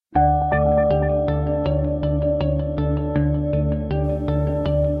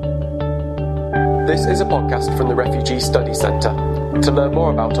This is a podcast from the Refugee Study Centre. To learn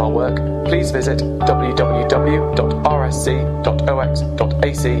more about our work, please visit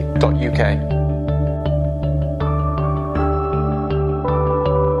www.rsc.ox.ac.uk.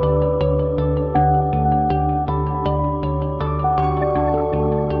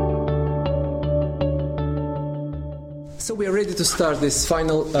 So we are ready to start this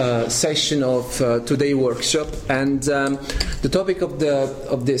final session of today's workshop, and the topic of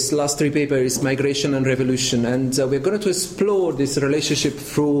this last three papers is migration and revolution, and we're going to explore this relationship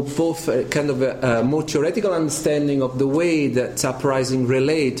through both a kind of a more theoretical understanding of the way that uprising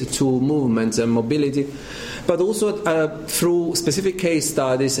relate to movements and mobility, but also through specific case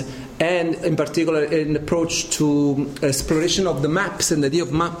studies, and in particular an approach to exploration of the maps and the idea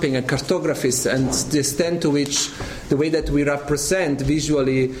of mapping and cartographies, and the extent to which the way that we represent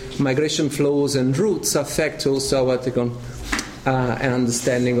visually migration flows and routes affect also our an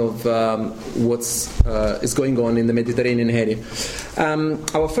understanding of what's is going on in the Mediterranean area.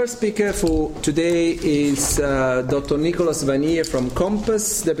 Our first speaker for today is Dr. Nicolas Vanier from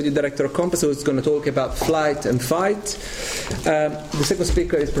Compass, Deputy Director of Compass, who is going to talk about flight and fight. The second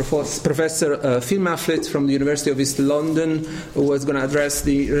speaker is Professor Phil Mafflet from the University of East London, who is going to address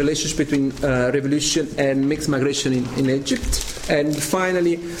the relationship between revolution and mixed migration in Egypt. And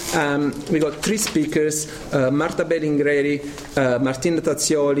finally, we got three speakers, Marta Bellingreri, Martina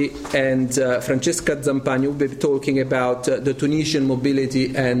Tazzioli, and Francesca Zampagni, who will be talking about the Tunisian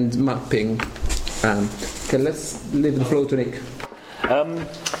mobility and mapping. Okay, let's leave the floor to Nick.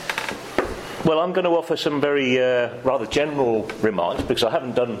 Well, I'm going to offer some very rather general remarks because I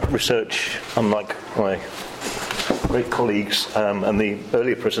haven't done research, unlike my great colleagues and the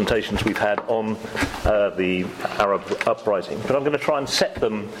earlier presentations we've had on the Arab Uprising. But I'm going to try and set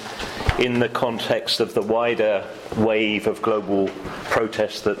them in the context of the wider wave of global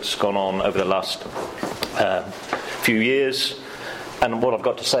protest that's gone on over the last few years. And what I've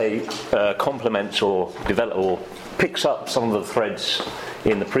got to say complements or picks up some of the threads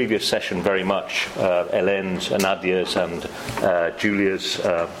in the previous session very much, Hélène's and Nadia's and Julia's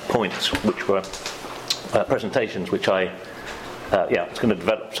points, which were presentations which it's going to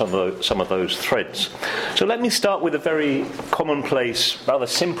develop some of those threads. So let me start with a very commonplace, rather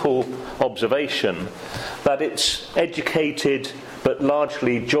simple observation that it's educated but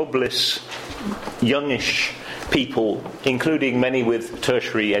largely jobless, youngish people, including many with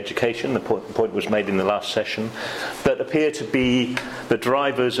tertiary education, the point was made in the last session, that appear to be the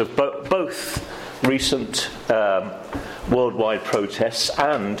drivers of both recent worldwide protests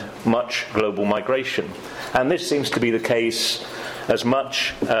and much global migration. And this seems to be the case as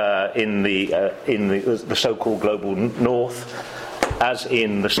much in the so-called global north as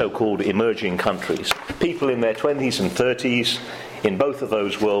in the so-called emerging countries. People in their 20s and 30s in both of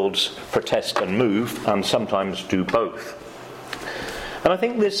those worlds protest and move, and sometimes do both. And I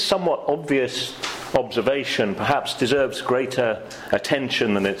think this somewhat obvious observation perhaps deserves greater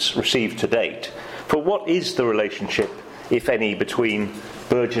attention than it's received to date. For what is the relationship, if any, between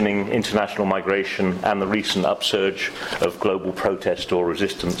burgeoning international migration and the recent upsurge of global protest or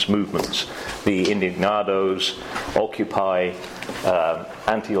resistance movements? The Indignados, Occupy,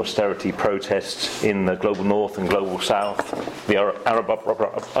 anti-austerity protests in the global north and global south, the Arab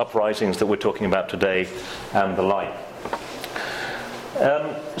uprisings that we're talking about today, and the like.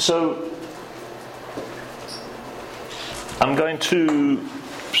 So I'm going to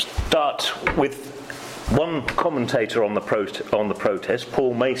start with one commentator on the protest,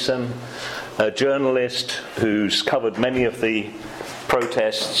 Paul Mason, a journalist who's covered many of the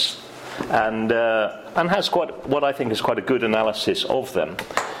protests and has what I think is quite a good analysis of them.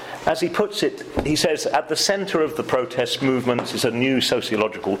 As he puts it, he says, at the centre of the protest movements is a new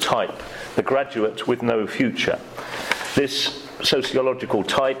sociological type, the graduate with no future. This sociological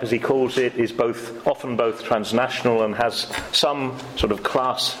type, as he calls it, is often both transnational and has some sort of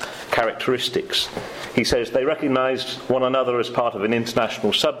class characteristics. He says they recognise one another as part of an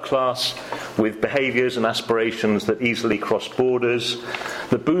international subclass with behaviours and aspirations that easily cross borders.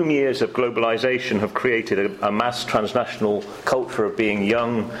 The boom years of globalisation have created a mass transnational culture of being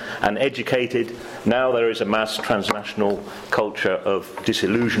young and educated. Now there is a mass transnational culture of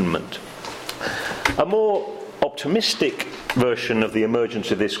disillusionment. A more optimistic version of the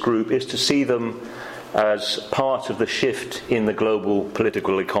emergence of this group is to see them as part of the shift in the global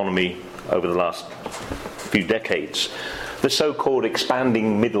political economy over the last few decades. The so-called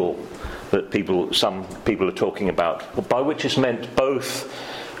expanding middle that some people are talking about, by which is meant both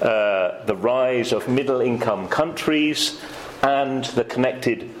the rise of middle-income countries and the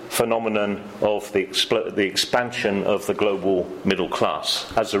connected phenomenon of the expansion of the global middle class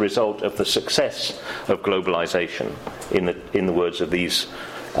as a result of the success of globalization, in the words of these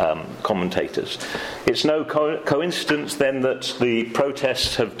commentators. It's no coincidence then that the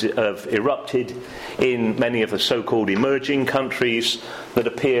protests have erupted in many of the so-called emerging countries that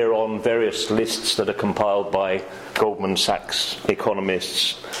appear on various lists that are compiled by Goldman Sachs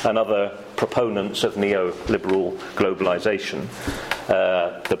economists and other proponents of neoliberal globalization.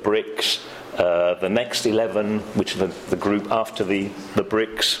 The BRICS, the next 11, which are the group after the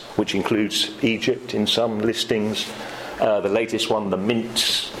BRICS, which includes Egypt in some listings, the latest one, the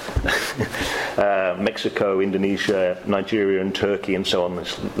MINTs, Mexico, Indonesia, Nigeria and Turkey and so on,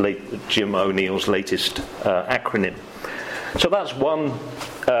 this Jim O'Neill's latest acronym. So that's one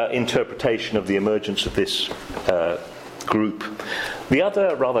interpretation of the emergence of this group. The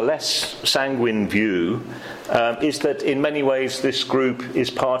other, rather less sanguine view is that in many ways this group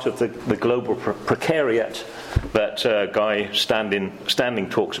is part of the global precariat that Guy Standing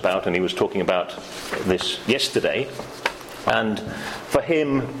talks about, and he was talking about this yesterday. And for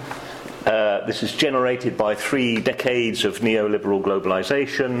him, this is generated by 3 decades of neoliberal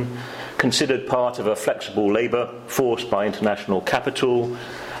globalization, considered part of a flexible labour force by international capital,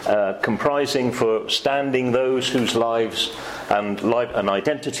 comprising for Standing those whose lives and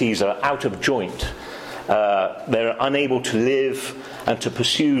identities are out of joint. They're unable to live and to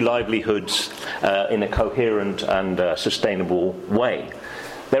pursue livelihoods in a coherent and sustainable way.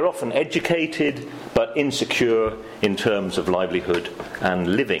 They're often educated but insecure in terms of livelihood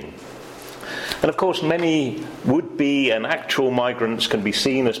and living. And of course, many would-be and actual migrants can be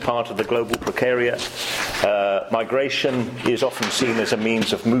seen as part of the global precariat. Migration is often seen as a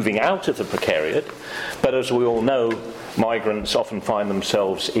means of moving out of the precariat, but as we all know, migrants often find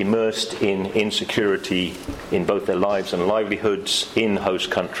themselves immersed in insecurity in both their lives and livelihoods in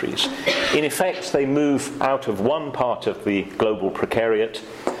host countries. In effect, they move out of one part of the global precariat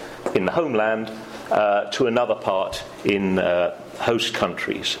in the homeland to another part in host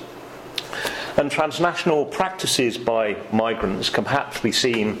countries. And transnational practices by migrants can perhaps be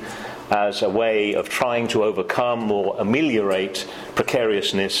seen as a way of trying to overcome or ameliorate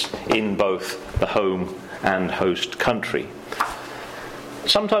precariousness in both the home and host country.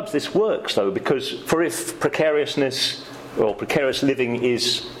 Sometimes this works, though, because if precariousness or precarious living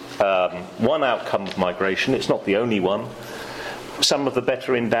is one outcome of migration, it's not the only one. Some of the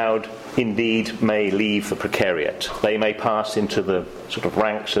better endowed indeed may leave the precariat. They may pass into the sort of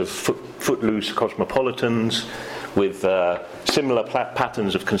ranks of footloose cosmopolitans with similar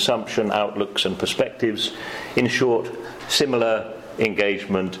patterns of consumption, outlooks and perspectives. In short, similar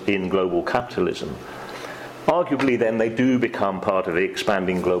engagement in global capitalism. Arguably then they do become part of the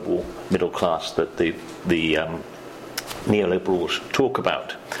expanding global middle class that the neoliberals talk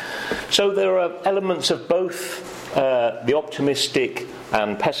about. So there are elements of both the optimistic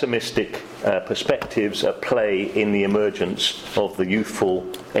and pessimistic perspectives at play in the emergence of the youthful,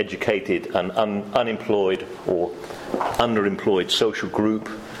 educated and unemployed or underemployed social group.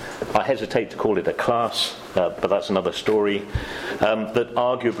 I hesitate to call it a class, but that's another story, that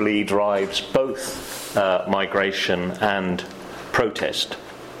arguably drives both migration and protest.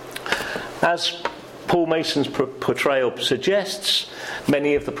 As Paul Mason's portrayal suggests,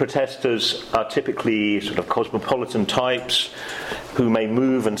 many of the protesters are typically sort of cosmopolitan types who may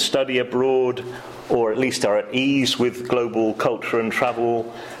move and study abroad, or at least are at ease with global culture and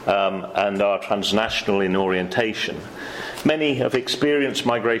travel, and are transnational in orientation. Many have experienced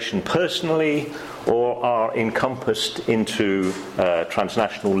migration personally or are encompassed into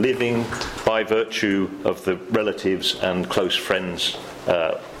transnational living by virtue of the relatives and close friends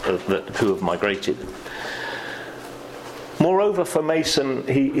who have migrated. Moreover, for Mason,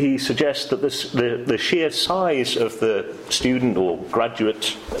 he suggests that the sheer size of the student or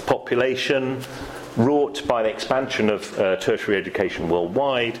graduate population wrought by the expansion of tertiary education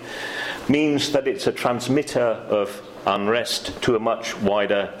worldwide means that it's a transmitter of unrest to a much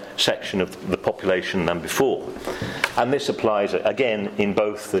wider section of the population than before. And this applies, again, in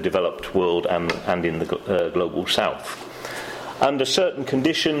both the developed world and in the global south. Under certain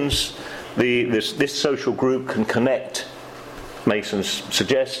conditions, this social group can connect, Mason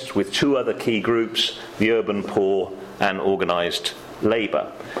suggests, with 2 other key groups, the urban poor and organised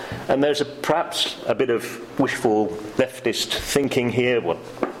labour. And there's perhaps a bit of wishful leftist thinking here, but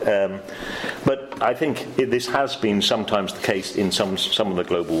I think this has been sometimes the case in some of the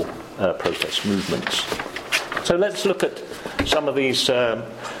global protest movements. So let's look at some of these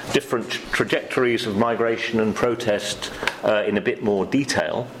different trajectories of migration and protest in a bit more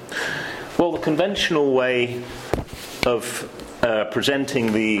detail. Well, the conventional way of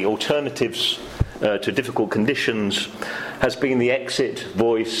presenting the alternatives to difficult conditions has been the exit,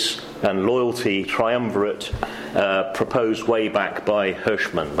 voice and loyalty triumvirate proposed way back by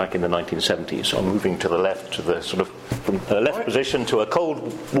Hirschman back in the 1970s. So I'm moving to the left, to the sort of from the left position to a Cold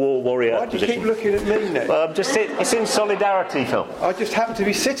War warrior Why do you position. keep looking at me, Nick? Well, it's in solidarity, Phil. I just happen to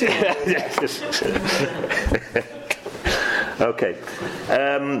be sitting here. Okay.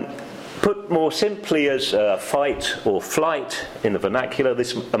 Put more simply as fight or flight in the vernacular,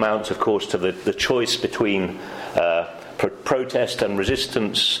 this amounts, of course, to the choice between protest and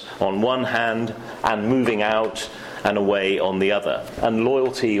resistance on one hand and moving out and away on the other. And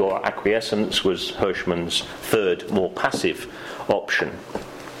loyalty or acquiescence was Hirschman's third, more passive option.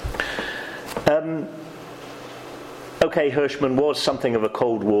 Hirschman was something of a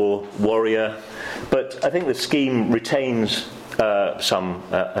Cold War warrior, but I think the scheme retains some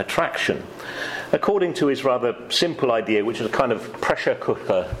attraction. According to his rather simple idea, which is a kind of pressure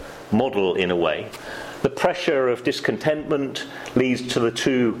cooker model in a way, the pressure of discontentment leads to the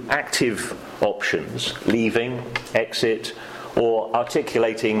two active options: leaving, exit, or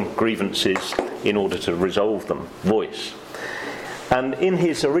articulating grievances in order to resolve them, voice. And in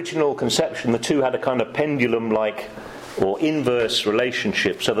his original conception, the two had a kind of pendulum-like or inverse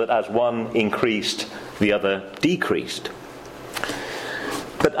relationship, so that as one increased, the other decreased.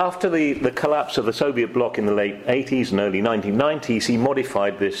 But after the collapse of the Soviet bloc in the late 80s and early 1990s, he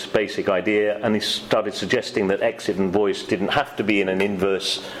modified this basic idea and he started suggesting that exit and voice didn't have to be in an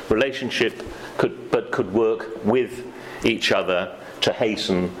inverse relationship, but could work with each other to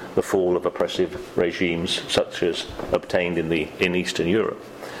hasten the fall of oppressive regimes such as obtained in Eastern Europe.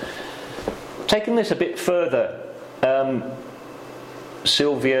 Taking this a bit further,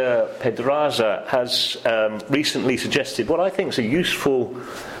 Silvia Pedraza has recently suggested what I think is a useful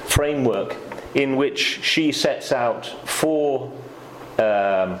framework in which she sets out four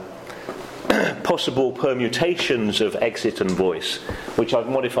possible permutations of exit and voice, which I've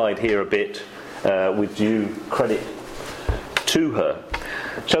modified here a bit with due credit to her.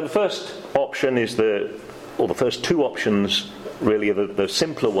 So the first option is the first two options really are the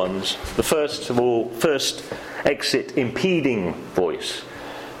simpler ones. The first exit impeding voice.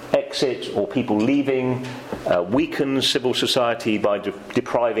 Exit, or people leaving, weakens civil society by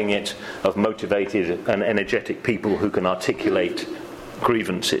depriving it of motivated and energetic people who can articulate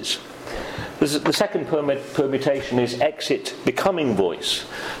grievances. The second permutation is exit becoming voice.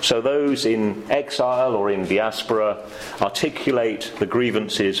 So those in exile or in diaspora articulate the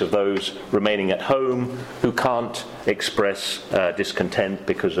grievances of those remaining at home who can't express discontent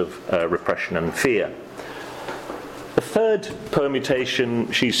because of repression and fear. The third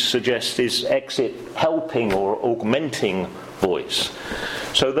permutation she suggests is exit helping or augmenting voice.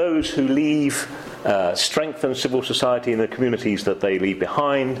 So those who leave strengthen civil society in the communities that they leave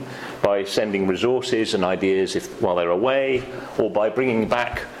behind by sending resources and ideas while they're away, or by bringing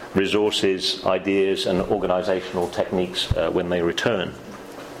back resources, ideas and organisational techniques when they return.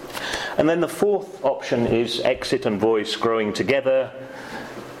 And then the fourth option is exit and voice growing together,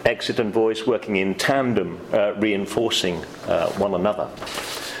 exit and voice working in tandem, reinforcing one another.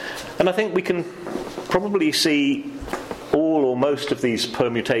 And I think we can probably see all or most of these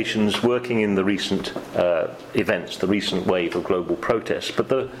permutations working in the recent events, the recent wave of global protests. But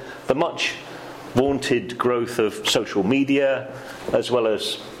the much vaunted growth of social media, as well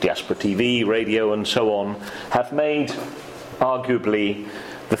as diaspora TV, radio and so on, have made arguably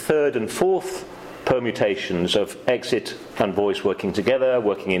the third and fourth permutations of exit and voice working together,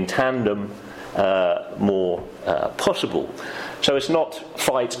 working in tandem, more possible. So it's not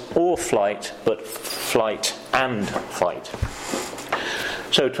fight or flight, but flight and fight.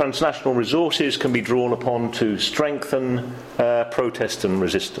 So transnational resources can be drawn upon to strengthen protest and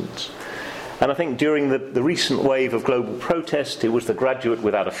resistance. And I think during the recent wave of global protest, it was the graduate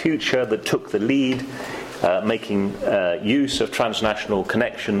without a future that took the lead, making use of transnational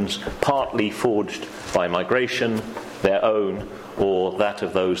connections, partly forged by migration, their own, or that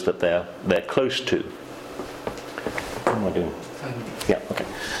of those that they're close to. What am I doing? Yeah, okay.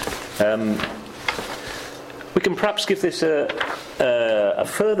 We can perhaps give this a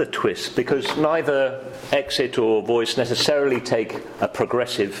further twist, because neither exit or voice necessarily take a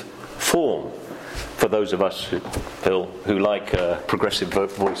progressive form for those of us who like progressive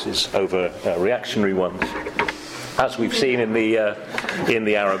voices over reactionary ones, as we've seen in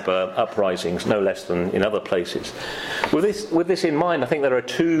the Arab Uprisings, no less than in other places. With this in mind, I think there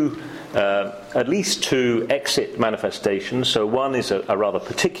are at least two exit manifestations. So one is a rather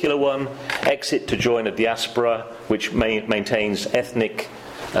particular one: exit to join a diaspora which maintains ethnic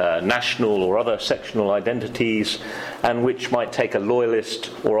national or other sectional identities, and which might take a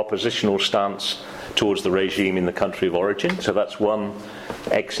loyalist or oppositional stance towards the regime in the country of origin. So that's one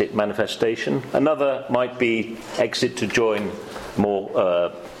exit manifestation. Another might be exit to join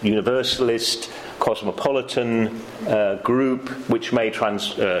more universalist, cosmopolitan group, which may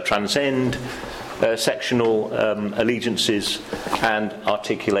transcend sectional allegiances and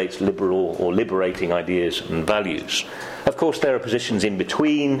articulates liberal or liberating ideas and values. Of course, there are positions in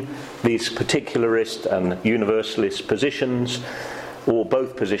between these particularist and universalist positions, or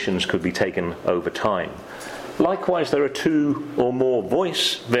both positions could be taken over time. Likewise, there are two or more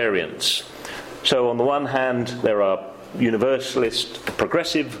voice variants. So on the one hand, there are universalist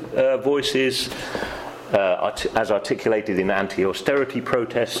progressive voices, as articulated in anti-austerity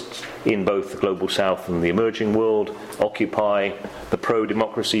protests in both the global south and the emerging world, Occupy, the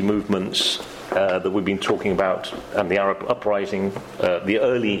pro-democracy movements that we've been talking about, and the Arab Uprising, the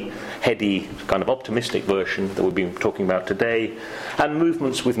early, heady, kind of optimistic version that we've been talking about today, and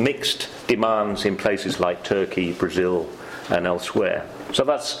movements with mixed demands in places like Turkey, Brazil, and elsewhere. So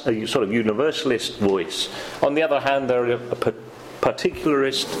that's a sort of universalist voice. On the other hand, there are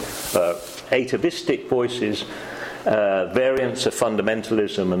particularist, atavistic voices, variants of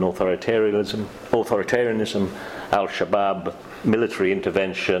fundamentalism and authoritarianism, al-Shabaab, military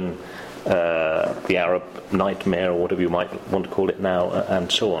intervention, the Arab nightmare, or whatever you might want to call it now,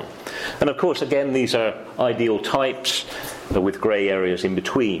 and so on. And of course, again, these are ideal types with grey areas in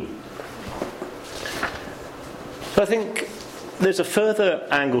between. So I think there's a further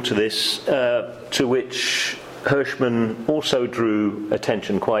angle to this, to which Hirschman also drew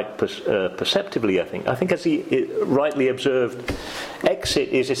attention quite perceptively, I think. I think, as he rightly observed, exit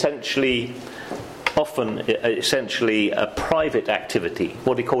is often essentially a private activity,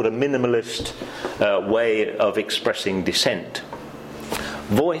 what he called a minimalist way of expressing dissent.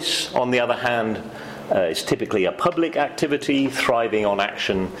 Voice, on the other hand, is typically a public activity, thriving on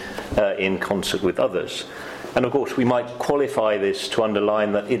action in concert with others. And of course, we might qualify this to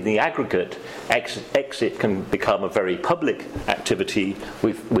underline that in the aggregate, exit can become a very public activity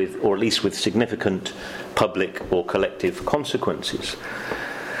with or at least with significant public or collective consequences.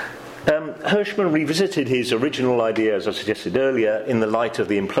 Hirschman revisited his original idea, as I suggested earlier, in the light of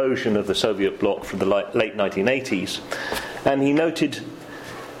the implosion of the Soviet bloc from the late 1980s. And he noted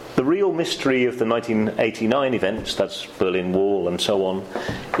the real mystery of the 1989 events, that's Berlin Wall and so on,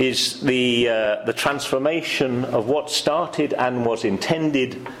 is the transformation of what started and was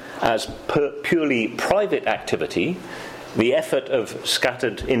intended as purely private activity, the effort of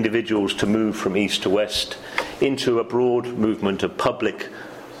scattered individuals to move from east to west, into a broad movement of public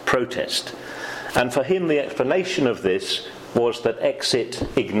protest. And for him, the explanation of this was that exit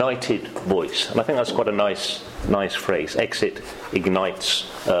ignited voice. And I think that's quite a nice phrase. Exit ignites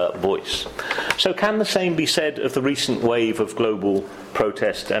voice. So can the same be said of the recent wave of global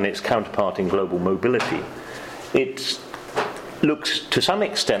protest and its counterpart in global mobility? It looks to some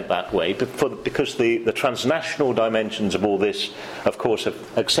extent that way, because the transnational dimensions of all this, of course,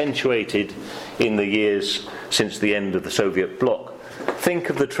 have accentuated in the years since the end of the Soviet bloc. Think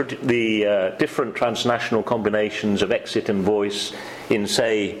of the different transnational combinations of exit and voice in,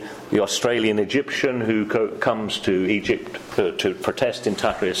 say, the Australian Egyptian who comes to Egypt to protest in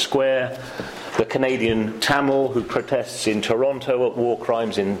Tahrir Square, the Canadian Tamil who protests in Toronto at war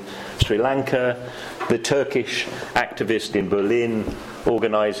crimes in Sri Lanka, the Turkish activist in Berlin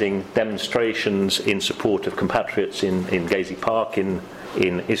organising demonstrations in support of compatriots in Gezi Park in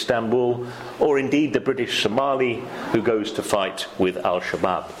Istanbul, or indeed the British Somali who goes to fight with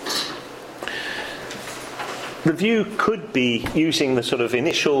al-Shabaab. The view could be, using the sort of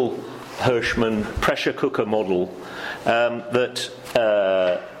initial Hirschman pressure cooker model, that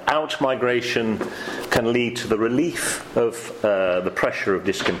out-migration can lead to the relief of the pressure of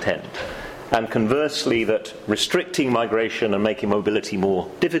discontent, and conversely that restricting migration and making mobility more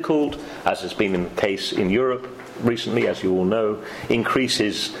difficult, as has been the case in Europe recently, as you all know,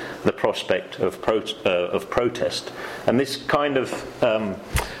 increases the prospect of protest. And this kind of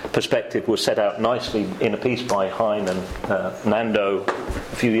perspective was set out nicely in a piece by Hein and Nando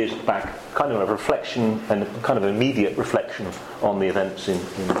a few years back, kind of a reflection and kind of immediate reflection on the events in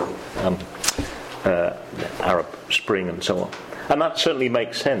the Arab Spring and so on. And that certainly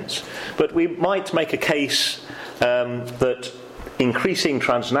makes sense. But we might make a case that increasing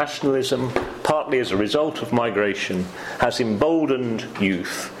transnationalism, partly as a result of migration, has emboldened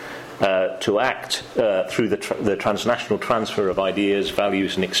youth to act through the transnational transfer of ideas,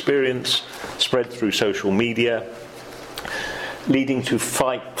 values and experience, spread through social media, leading to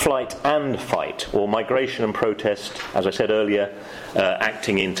flight and fight, or migration and protest, as I said earlier,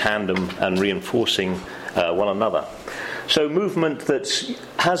 acting in tandem and reinforcing one another. So movement that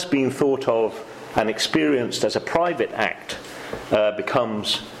has been thought of and experienced as a private act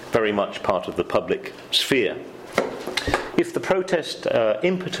becomes very much part of the public sphere. If the protest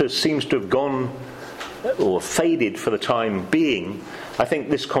impetus seems to have gone or faded for the time being, I think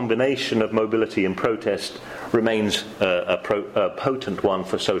this combination of mobility and protest remains a potent one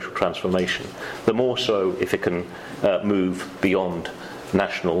for social transformation, the more so if it can move beyond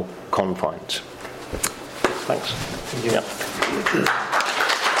national confines. Thanks. Yeah.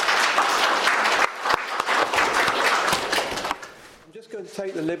 I'm just going to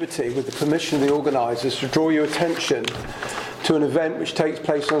take the liberty, with the permission of the organisers, to draw your attention to an event which takes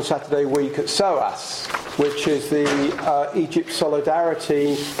place on Saturday week at SOAS, which is the Egypt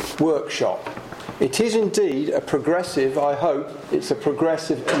Solidarity Workshop. It is indeed a progressive, I hope, it's a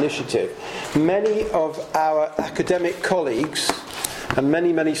progressive initiative. Many of our academic colleagues and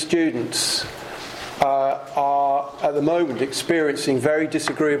many students are at the moment experiencing very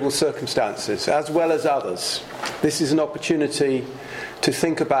disagreeable circumstances, as well as others. This is an opportunity to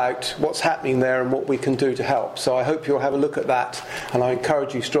think about what's happening there and what we can do to help. So I hope you'll have a look at that, and I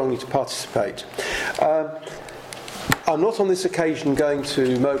encourage you strongly to participate. I'm not on this occasion going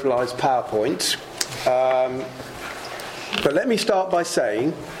to mobilise PowerPoint, but let me start by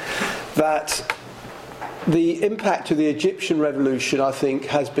saying that the impact of the Egyptian revolution, I think,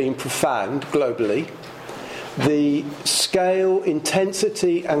 has been profound globally. The scale,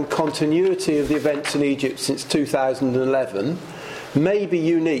 intensity and continuity of the events in Egypt since 2011 may be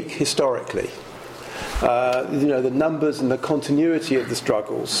unique historically. The numbers and the continuity of the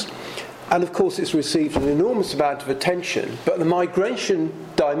struggles. And of course it's received an enormous amount of attention, but the migration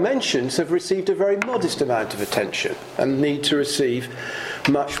dimensions have received a very modest amount of attention and need to receive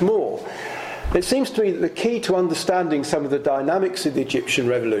much more. It seems to me that the key to understanding some of the dynamics of the Egyptian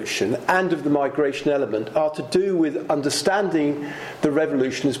revolution and of the migration element are to do with understanding the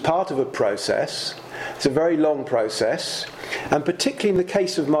revolution as part of a process. It's a very long process, and particularly in the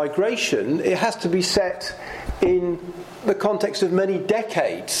case of migration, it has to be set in the context of many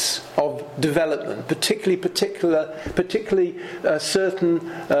decades of development, particularly certain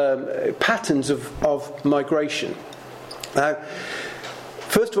patterns of migration. Now,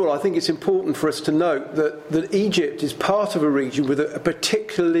 first of all, I think it's important for us to note that Egypt is part of a region with a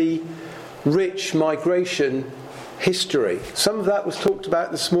particularly rich migration history. Some of that was talked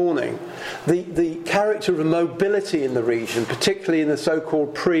about this morning. The character of mobility in the region, particularly in the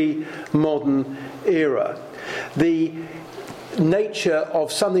so-called pre-modern era. The nature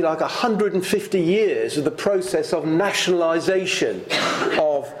of something like 150 years of the process of nationalisation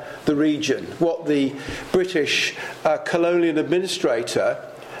of the region. What the British colonial administrator,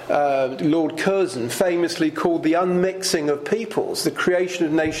 Lord Curzon, famously called the unmixing of peoples, the creation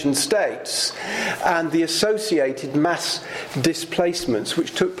of nation states, and the associated mass displacements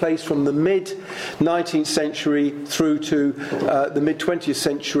which took place from the mid-19th century through to the mid-20th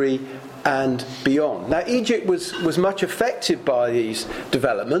century and beyond. Now, Egypt was much affected by these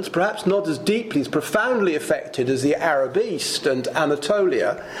developments, perhaps not as deeply, as profoundly affected as the Arab East and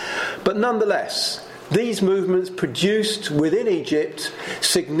Anatolia, but nonetheless, these movements produced within Egypt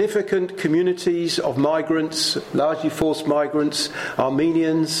significant communities of migrants, largely forced migrants,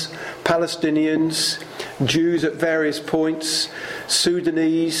 Armenians, Palestinians, Jews at various points,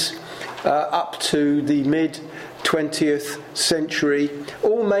 Sudanese, up to the mid-20th century,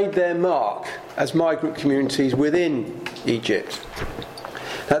 all made their mark as migrant communities within Egypt.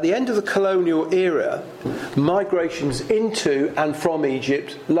 At the end of the colonial era, migrations into and from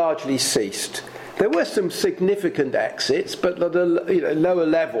Egypt largely ceased. There were some significant exits, but at a lower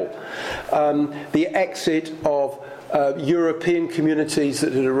level. The exit of European communities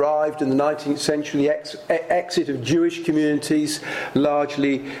that had arrived in the 19th century, the exit of Jewish communities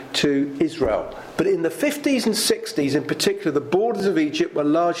largely to Israel. But in the 50s and 60s in particular, the borders of Egypt were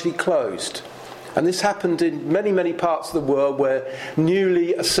largely closed. And this happened in many parts of the world where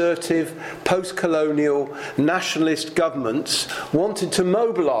newly assertive, post-colonial, nationalist governments wanted to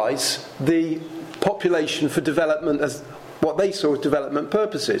mobilise the population for development as what they saw as development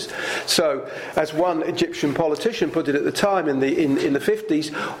purposes. So, as one Egyptian politician put it at the time in the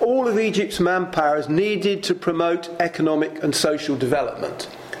 50s, all of Egypt's manpower is needed to promote economic and social development.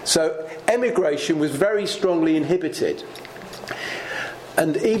 So, emigration was very strongly inhibited.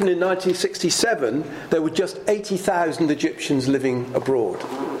 And even in 1967, there were just 80,000 Egyptians living abroad,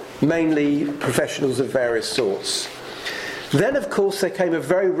 mainly professionals of various sorts. Then, of course, there came a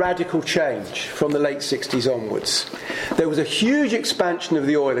very radical change from the late 60s onwards. There was a huge expansion of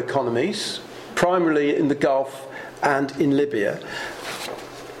the oil economies, primarily in the Gulf and in Libya.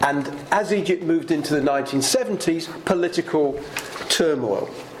 And as Egypt moved into the 1970s, political turmoil.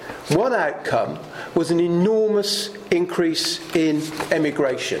 One outcome was an enormous increase in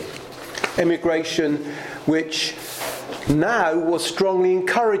emigration. Emigration which now was strongly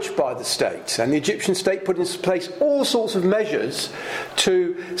encouraged by the state. And the Egyptian state put into place all sorts of measures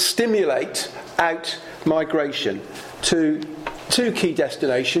to stimulate out migration to two key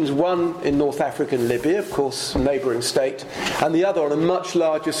destinations, one in North Africa and Libya, of course, a neighbouring state, and the other on a much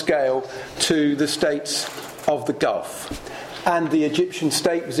larger scale to the states of the Gulf. And the Egyptian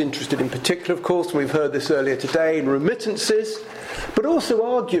state was interested in particular, of course, and we've heard this earlier today, in remittances, but also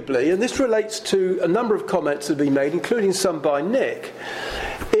arguably, and this relates to a number of comments that have been made, including some by Nick,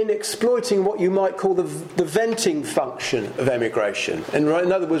 in exploiting what you might call the venting function of emigration. In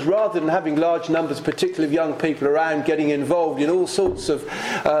other words, rather than having large numbers, particularly of young people around, getting involved in all sorts of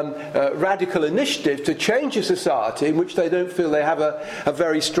radical initiatives to change a society in which they don't feel they have a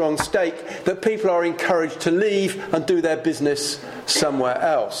very strong stake, that people are encouraged to leave and do their business somewhere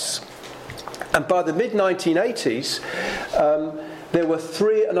else. And by the mid-1980s, there were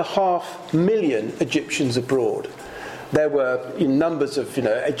 3.5 million Egyptians abroad. There were numbers of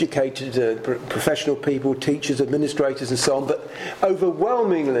educated professional people, teachers, administrators and so on, but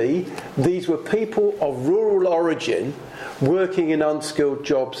overwhelmingly these were people of rural origin working in unskilled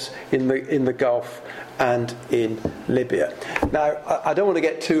jobs in the Gulf and in Libya. Now, I don't want to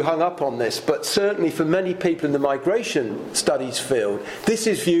get too hung up on this, but certainly for many people in the migration studies field, this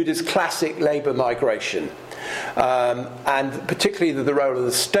is viewed as classic labour migration. And particularly the role of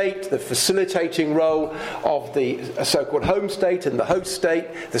the state, the facilitating role of the so-called home state and the host state,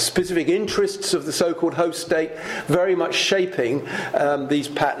 the specific interests of the so-called host state, very much shaping these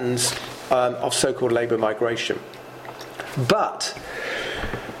patterns of so-called labour migration. But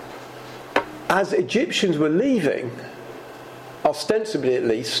as Egyptians were leaving, ostensibly at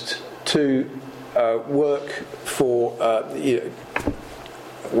least, to work for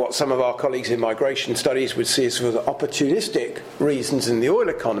what some of our colleagues in migration studies would see as sort of opportunistic reasons in the oil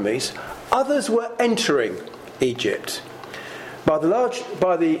economies, others were entering Egypt. By the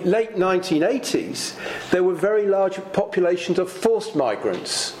late 1980s, there were very large populations of forced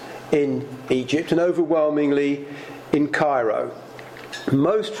migrants in Egypt, and overwhelmingly in Cairo.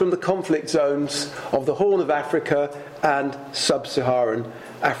 Most from the conflict zones of the Horn of Africa and sub-Saharan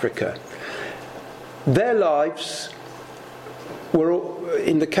Africa. Their lives were,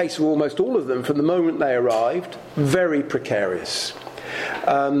 in the case of almost all of them, from the moment they arrived, very precarious.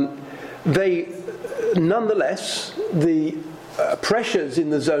 Nonetheless, the pressures in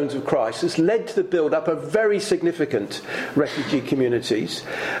the zones of crisis led to the build-up of very significant refugee communities.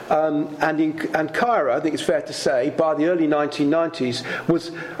 And Cairo, I think it's fair to say, by the early 1990s,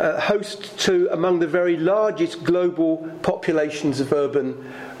 was host to among the very largest global populations of urban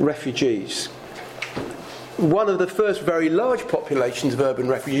refugees. One of the first very large populations of urban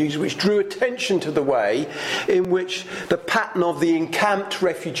refugees, which drew attention to the way in which the pattern of the encamped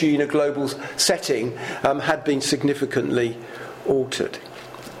refugee in a global setting had been significantly altered.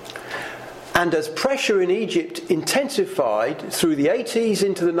 And as pressure in Egypt intensified through the 80s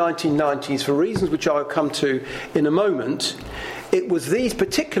into the 1990s, for reasons which I'll come to in a moment, it was these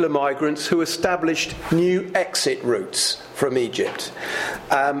particular migrants who established new exit routes from Egypt.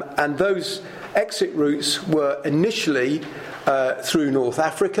 And those exit routes were initially through North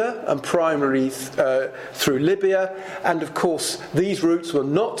Africa and primarily through Libya, and of course these routes were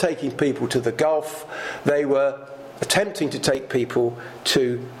not taking people to the Gulf, they were attempting to take people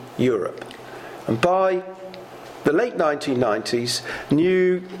to Europe. And by the late 1990s,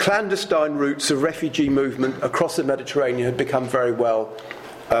 new clandestine routes of refugee movement across the Mediterranean had become very well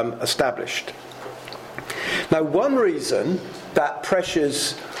established. Now, one reason that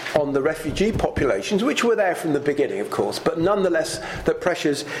pressures on the refugee populations, which were there from the beginning, of course, but nonetheless that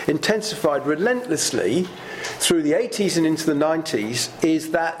pressures intensified relentlessly through the 80s and into the 90s, is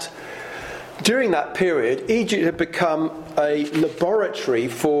that during that period, Egypt had become a laboratory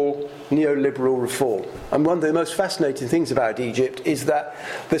for neoliberal reform. And one of the most fascinating things about Egypt is that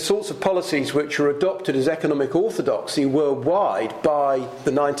the sorts of policies which were adopted as economic orthodoxy worldwide by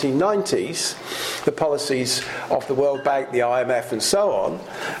the 1990s, the policies of the World Bank, the IMF and so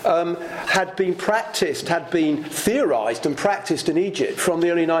on, had been theorised and practised in Egypt from the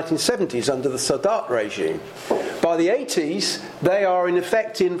early 1970s under the Sadat regime. By the 80s, they are in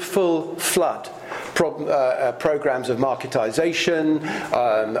effect in full flood. programs of marketisation,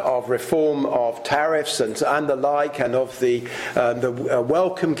 of reform of tariffs and the like, and of the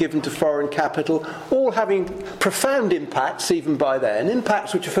welcome given to foreign capital, all having profound impacts even by then,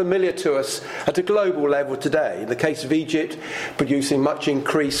 impacts which are familiar to us at a global level today. In the case of Egypt, producing much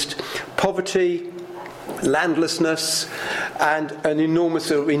increased poverty, landlessness, and an enormous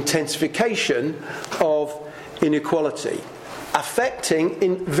sort of intensification of inequality, affecting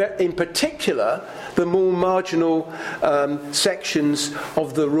in particular the more marginal sections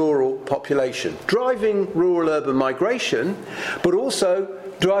of the rural population, driving rural-urban migration, but also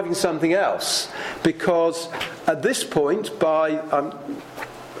driving something else, because at this point, by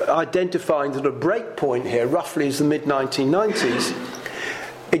identifying that a break point here roughly is the mid-1990s,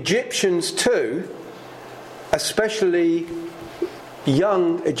 Egyptians too, especially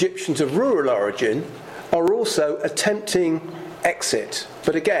young Egyptians of rural origin, are also attempting exit.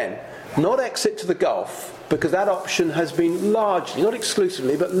 But again, not exit to the Gulf, because that option has been largely, not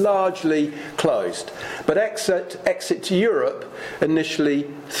exclusively, but largely closed. But exit to Europe, initially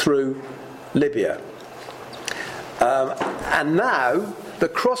through Libya. And now, the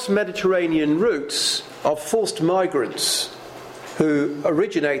cross-Mediterranean routes of forced migrants who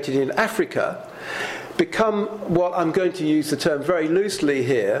originated in Africa become, what I'm going to use the term very loosely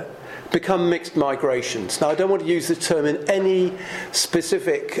here, become mixed migrations. Now, I don't want to use the term in any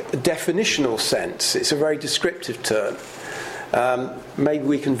specific definitional sense. It's a very descriptive term. Maybe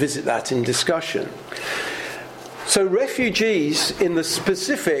we can visit that in discussion. So refugees, in the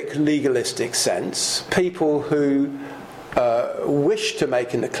specific legalistic sense, people who wish to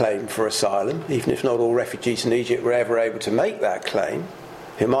make a claim for asylum, even if not all refugees in Egypt were ever able to make that claim,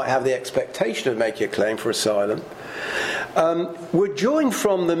 who might have the expectation of making a claim for asylum, were joined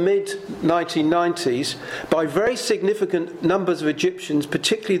from the mid-1990s by very significant numbers of Egyptians,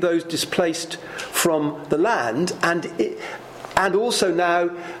 particularly those displaced from the land, and also now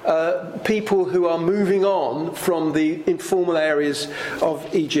people who are moving on from the informal areas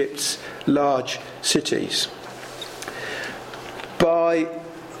of Egypt's large cities. By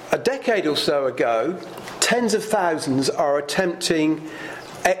a decade or so ago, tens of thousands are attempting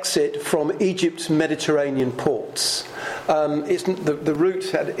exit from Egypt's Mediterranean ports. The route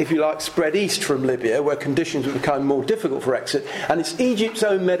had, if you like, spread east from Libya, where conditions would become more difficult for exit, and it's Egypt's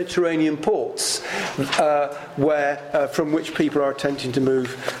own Mediterranean ports from which people are attempting to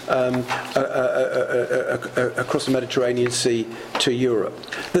move across the Mediterranean Sea to Europe.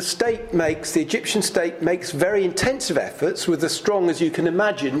 The Egyptian state makes very intensive efforts, with the strong, as you can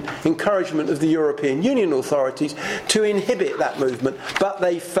imagine, encouragement of the European Union authorities to inhibit that movement, but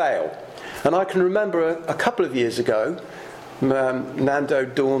they fail. And I can remember a couple of years ago, Nando,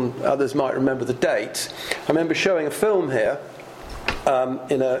 Dawn, others might remember the date, I remember showing a film here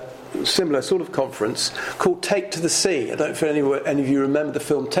in a similar sort of conference called Take to the Sea. I don't know if any of you remember the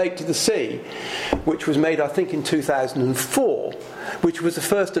film Take to the Sea, which was made, I think, in 2004, which was the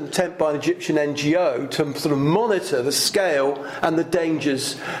first attempt by an Egyptian NGO to sort of monitor the scale and the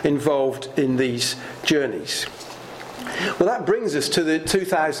dangers involved in these journeys. Well, that brings us to the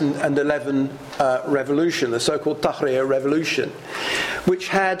 2011 revolution, the so-called Tahrir revolution, which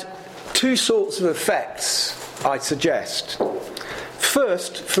had two sorts of effects, I suggest.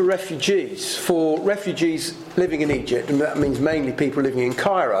 First, for refugees living in Egypt, and that means mainly people living in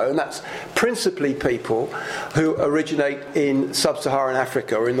Cairo, and that's principally people who originate in sub-Saharan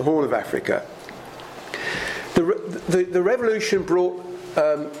Africa or in the Horn of Africa. The revolution brought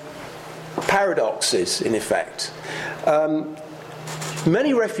paradoxes, in effect.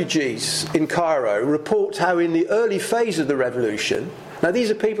 Many refugees in Cairo report how in the early phase of the revolution, now these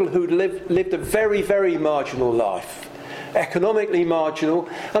are people who lived a very, very marginal life, economically marginal,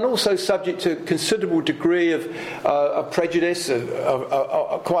 and also subject to a considerable degree of prejudice,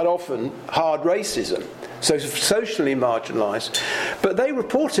 of quite often hard racism, so socially marginalised. But they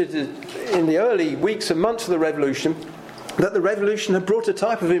reported in the early weeks and months of the revolution that the revolution had brought a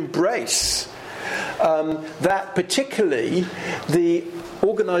type of embrace that particularly the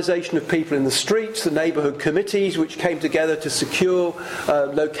organisation of people in the streets, the neighbourhood committees which came together to secure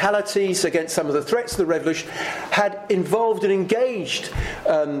localities against some of the threats of the revolution, had involved and engaged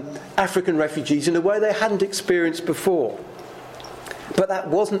African refugees in a way they hadn't experienced before. But that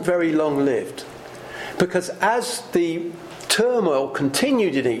wasn't very long-lived, because as the turmoil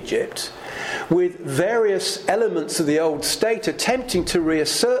continued in Egypt, with various elements of the old state attempting to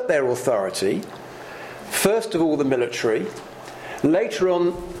reassert their authority, first of all the military, later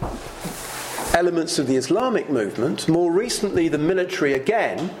on elements of the Islamic movement, more recently the military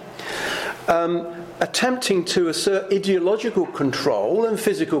again, attempting to assert ideological control and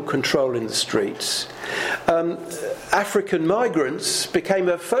physical control in the streets, African migrants became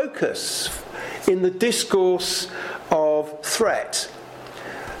a focus in the discourse of threat.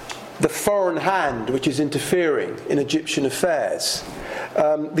 The foreign hand which is interfering in Egyptian affairs,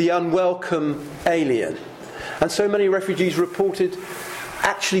 the unwelcome alien. And so many refugees reported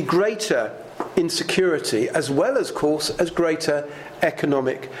actually greater insecurity as well as, of course, as greater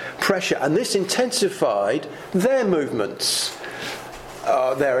economic pressure. And this intensified their movements,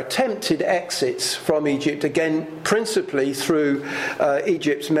 their attempted exits from Egypt, again principally through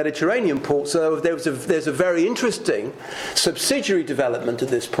Egypt's Mediterranean ports. So there's a very interesting subsidiary development at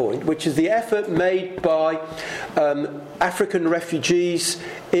this point, which is the effort made by African refugees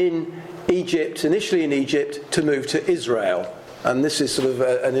in Egypt, initially in Egypt, to move to Israel. And this is sort of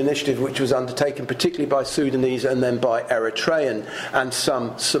an initiative which was undertaken particularly by Sudanese and then by Eritrean and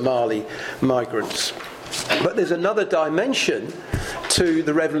some Somali migrants. But there's another dimension to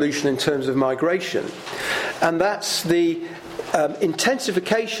the revolution in terms of migration, and that's the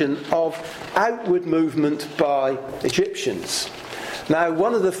intensification of outward movement by Egyptians. Now,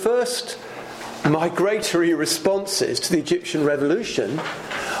 one of the first migratory responses to the Egyptian revolution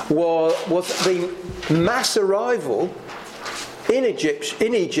was the mass arrival in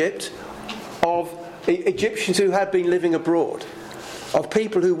Egypt of Egyptians who had been living abroad, of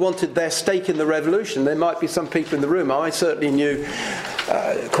people who wanted their stake in the revolution. There might be some people in the room. I certainly knew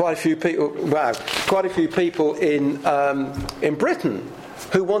quite a few people in Britain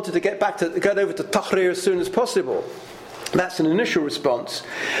who wanted to get over to Tahrir as soon as possible. That's an initial response,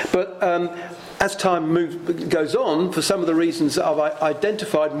 but as time goes on, for some of the reasons that I've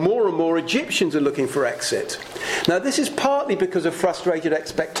identified, more and more Egyptians are looking for exit. Now, this is partly because of frustrated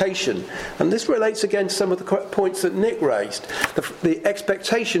expectation, and this relates again to some of the points that Nick raised. The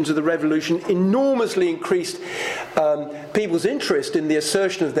expectations of the revolution enormously increased people's interest in the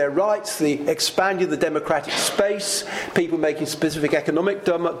assertion of their rights, the expanding of the democratic space, people making specific economic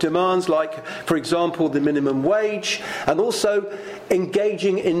demands like, for example, the minimum wage, and also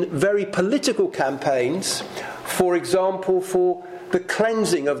engaging in very political campaigns, for example, for the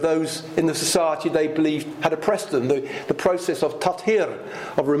cleansing of those in the society they believed had oppressed them, the process of tathir,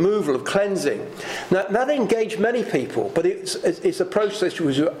 of removal, of cleansing. Now, that engaged many people, but it's a process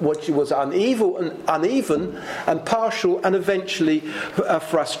which was uneven and partial and eventually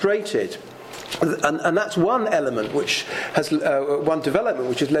frustrated. And that's one element which has one development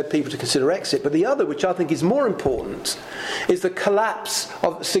which has led people to consider exit. But the other, which I think is more important, is the collapse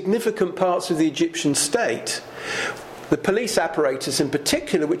of significant parts of the Egyptian state. The police apparatus in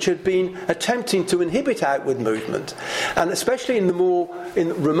particular, which had been attempting to inhibit outward movement, and especially in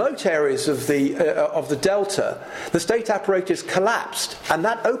remote areas of the Delta, the state apparatus collapsed, and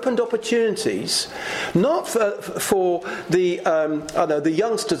that opened opportunities not for the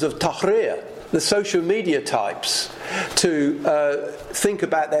youngsters of Tahrir, the social media types, to think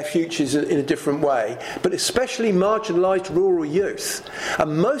about their futures in a different way, but especially marginalised rural youth.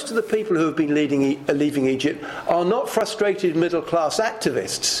 And most of the people who have been leaving Egypt are not frustrated middle-class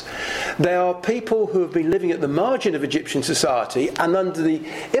activists. They are people who have been living at the margin of Egyptian society and under the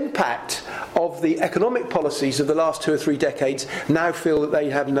impact of the economic policies of the last 2 or 3 decades now feel that they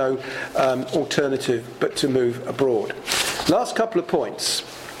have no alternative but to move abroad. Last couple of points.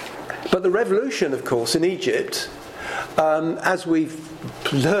 But the revolution, of course, in Egypt, as we've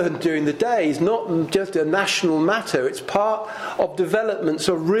learned during the day, is not just a national matter. It's part of developments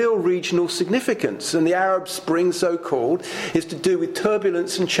of real regional significance. And the Arab Spring, so-called, is to do with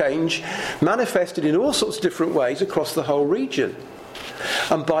turbulence and change manifested in all sorts of different ways across the whole region.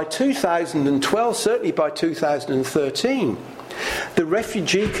 And by 2012, certainly by 2013, the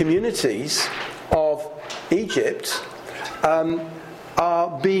refugee communities of Egypt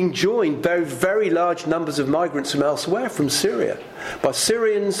are being joined by very large numbers of migrants from elsewhere, from Syria, by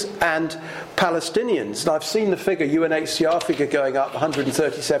Syrians and Palestinians. And I've seen the figure, UNHCR figure, going up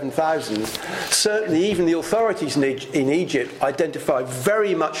 137,000. Certainly even the authorities in Egypt identify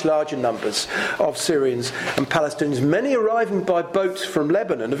very much larger numbers of Syrians and Palestinians, many arriving by boat from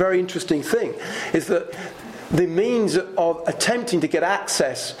Lebanon. A very interesting thing is that the means of attempting to get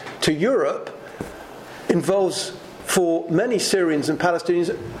access to Europe involves, for many Syrians and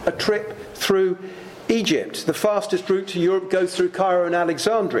Palestinians, a trip through Egypt. The fastest route to Europe goes through Cairo and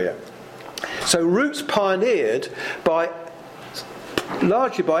Alexandria. So routes pioneered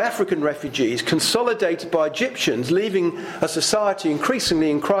largely by African refugees, consolidated by Egyptians leaving a society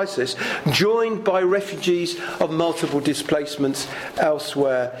increasingly in crisis, joined by refugees of multiple displacements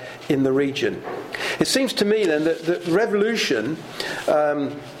elsewhere in the region. It seems to me then that the revolution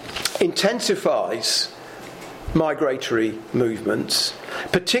intensifies migratory movements,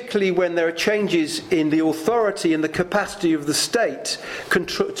 particularly when there are changes in the authority and the capacity of the state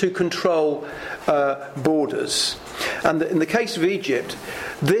to control borders. And in the case of Egypt,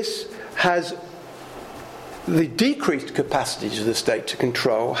 this has the decreased capacities of the state to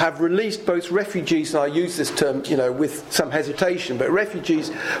control have released both refugees, and I use this term, with some hesitation, but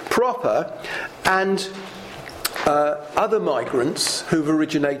refugees proper and other migrants who've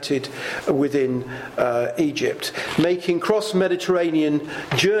originated within Egypt, making cross-Mediterranean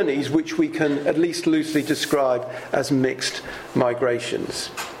journeys which we can at least loosely describe as mixed migrations.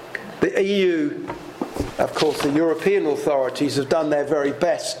 The EU, of course, the European authorities have done their very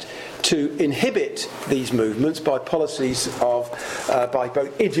best to inhibit these movements by policies by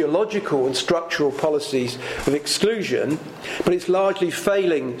both ideological and structural policies of exclusion, but it's largely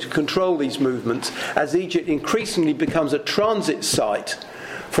failing to control these movements as Egypt increasingly becomes a transit site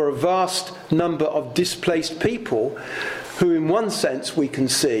for a vast number of displaced people who in one sense we can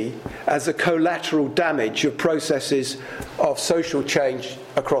see as a collateral damage of processes of social change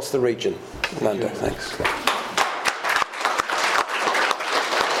across the region. Nando, thanks.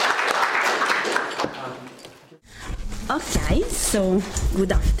 Okay, so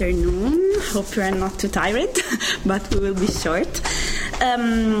good afternoon. Hope you are not too tired, but we will be short.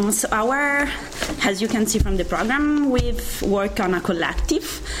 As you can see from the program, we've worked on a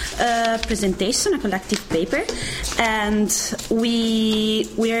collective presentation, a collective paper, and we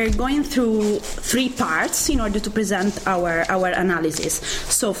are going through three parts in order to present our analysis.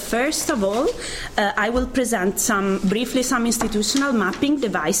 So first of all, I will present briefly some institutional mapping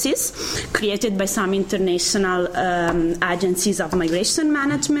devices created by some international agencies of migration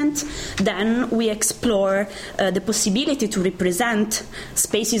management. Then we explore the possibility to represent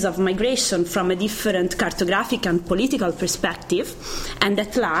spaces of migration from a different cartographic and political perspective, and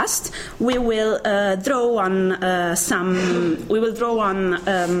at last we will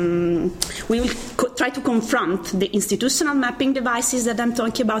try to confront the institutional mapping devices that I'm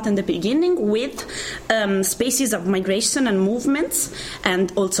talking about in the beginning with spaces of migration and movements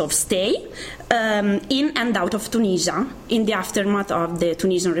and also of stay in and out of Tunisia in the aftermath of the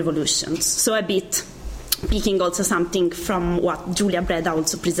Tunisian revolutions. So a bit picking also something from what Giulia Breda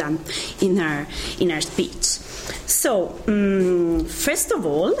also presented in her speech. So, first of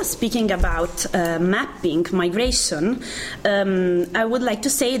all, speaking about mapping migration, I would like to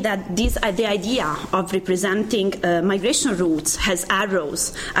say that the idea of representing migration routes as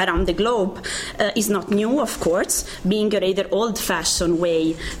arrows around the globe is not new, of course, being a rather old-fashioned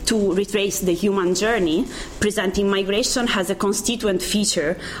way to retrace the human journey, presenting migration as a constituent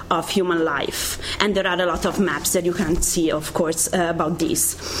feature of human life. And there are a lot of maps that you can see, of course, about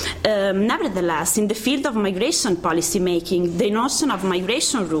this. Nevertheless, in the field of migration policy making, the notion of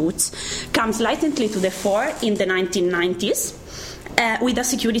migration routes comes latently to the fore in the 1990s with a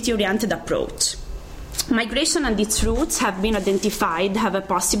security-oriented approach. Migration and its routes have been identified have a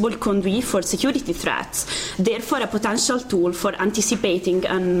possible conduit for security threats, therefore a potential tool for anticipating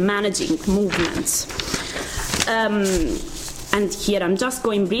and managing movements. And here I'm just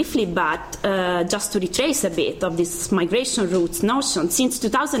going briefly, but just to retrace a bit of this migration routes notion. Since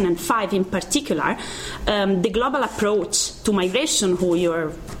 2005 in particular, the global approach to migration, who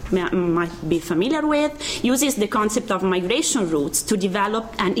you might be familiar with, uses the concept of migration routes to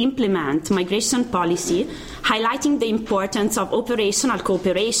develop and implement migration policy, highlighting the importance of operational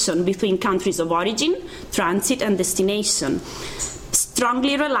cooperation between countries of origin, transit and destination,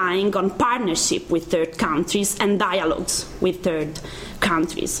 strongly relying on partnership with third countries and dialogues with third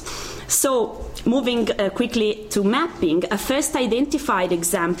countries. So, moving quickly to mapping, a first identified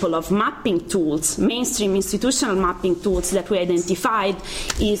example of mapping tools, mainstream institutional mapping tools that we identified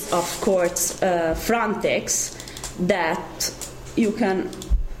is, of course, Frontex, that you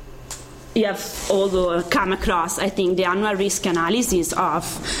have also come across, I think, the annual risk analysis of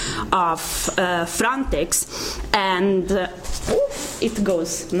Frontex, and it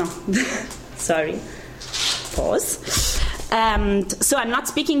goes, no, sorry, pause. So I'm not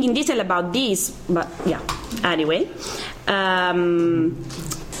speaking in detail about this, but yeah, anyway.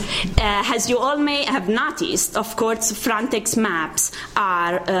 As you all may have noticed, of course, Frontex maps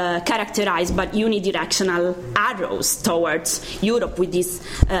are characterized by unidirectional arrows towards Europe with these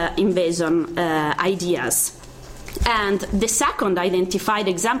invasion ideas. And the second identified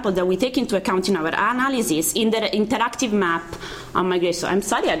example that we take into account in our analysis in the interactive map on migration. I'm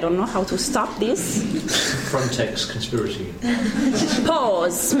sorry, I don't know how to stop this. Frontex conspiracy.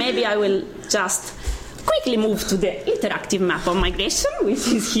 Pause. Maybe I will just quickly move to the interactive map of migration, which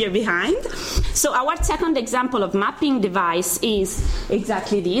is here behind. So our second example of mapping device is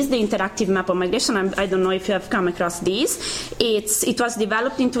exactly this, the interactive map of migration. I don't know if you have come across this. It was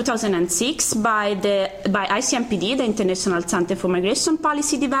developed in 2006 by ICMPD, the International Center for Migration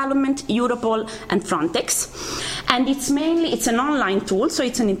Policy Development, Europol, and Frontex. And it's an online tool, so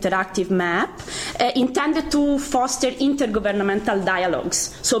it's an interactive map intended to foster intergovernmental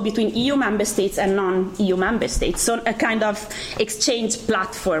dialogues, so between EU member states and non-EU member states, so a kind of exchange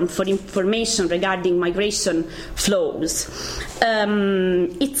platform for information regarding migration flows.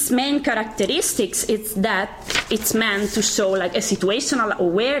 Its main characteristics is that it's meant to show like a situational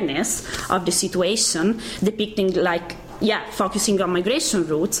awareness of the situation, depicting focusing on migration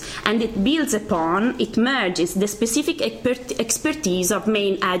routes, and it merges the specific expertise of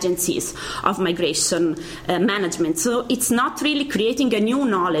main agencies of migration management. So it's not really creating a new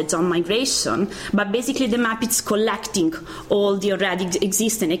knowledge on migration, but basically the map is collecting all the already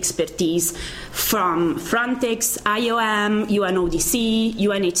existing expertise from Frontex, IOM, UNODC,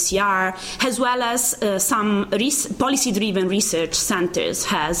 UNHCR, as well as some policy-driven research centers,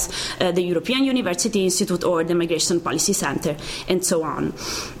 as the European University Institute or the Migration Policy Center, and so on.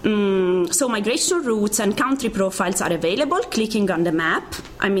 So migration routes and country profiles are available clicking on the map.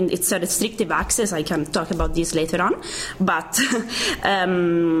 I mean, it's a restrictive access. I can talk about this later on. But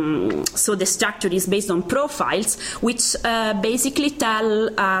so the structure is based on profiles, which basically tell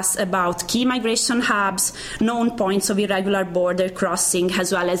us about key migration hubs, known points of irregular border crossing,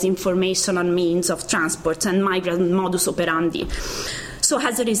 as well as information on means of transport and migrant modus operandi. So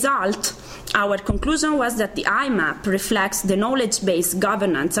as a result, our conclusion was that the IMAP reflects the knowledge-based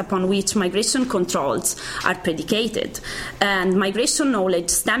governance upon which migration controls are predicated. And migration knowledge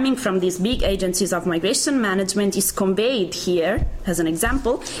stemming from these big agencies of migration management is conveyed here, as an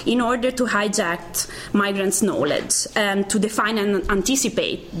example, in order to hijack migrants' knowledge and to define and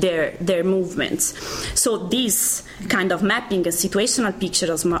anticipate their movements. So this kind of mapping and situational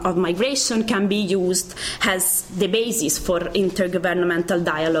pictures of migration can be used as the basis for intergovernmental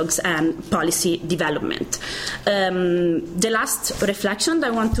dialogues and policy development. The last reflection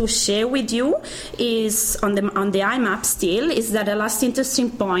that I want to share with you is on the IMAP still, is that the last interesting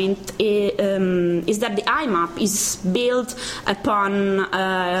point is that the IMAP is built upon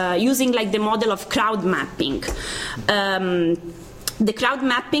using like the model of crowd mapping. The crowd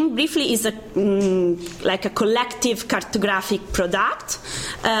mapping briefly is like a collective cartographic product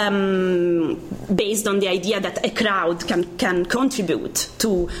based on the idea that a crowd can contribute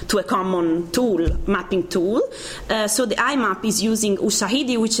to a common mapping tool. So the IMAP is using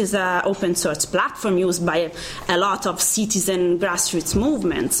Ushahidi, which is an open source platform used by a lot of citizen grassroots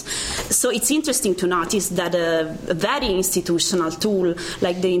movements. So it's interesting to notice that a very institutional tool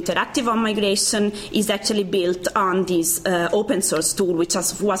like the Interactive on Migration is actually built on this open source tool, which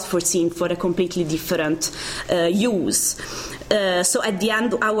was foreseen for a completely different use. So at the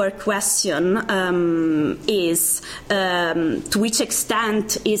end, our question is to which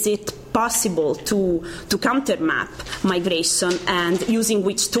extent is it possible to countermap migration, and using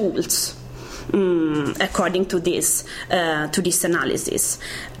which tools according to this analysis.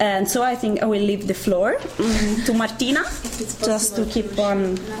 And so I think I will leave the floor to Martina, just to keep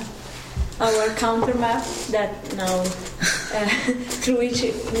on. Our countermap that now, through which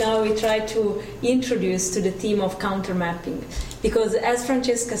now we try to introduce to the theme of countermapping. Because as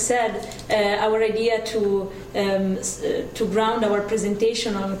Francesca said, our idea to ground our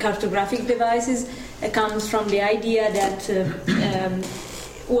presentation on cartographic devices comes from the idea that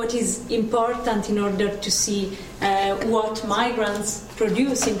what is important in order to see what migrants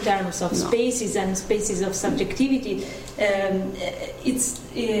produce in terms of spaces and spaces of subjectivity, it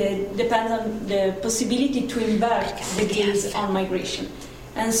depends on the possibility to invert the gaze on migration.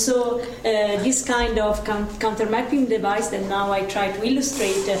 And so this kind of countermapping device that now I try to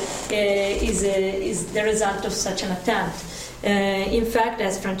illustrate is the result of such an attempt. In fact,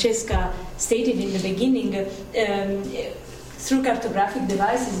 as Francesca stated in the beginning, through cartographic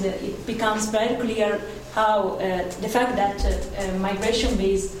devices, it becomes very clear how the fact that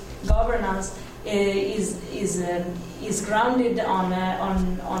migration-based governance is grounded on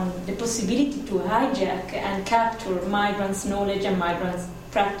the possibility to hijack and capture migrants' knowledge and migrants'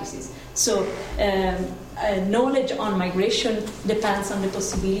 practices. So knowledge on migration depends on the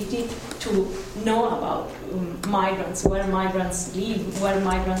possibility to know about migrants, where migrants live, where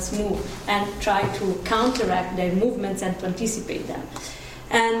migrants move, and try to counteract their movements and to anticipate them.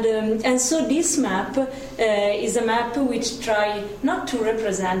 And so this map is a map which try not to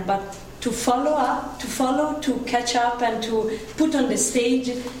represent but to catch up and to put on the stage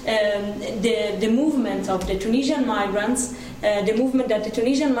the movement of the Tunisian migrants, the movement that the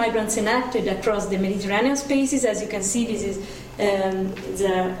Tunisian migrants enacted across the Mediterranean spaces. As you can see, this is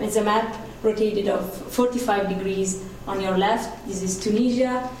it's a map rotated of 45 degrees on your left. This is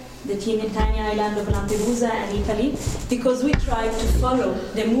Tunisia, the tiny island of Lampedusa, and Italy, because we tried to follow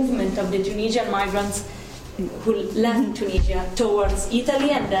the movement of the Tunisian migrants who left Tunisia towards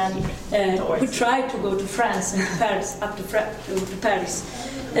Italy, and then who tried to go to France and to Paris, up to Paris.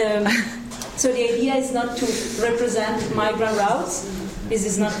 So the idea is not to represent migrant routes. This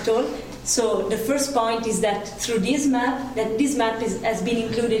is not at all. So the first point is that through this map, has been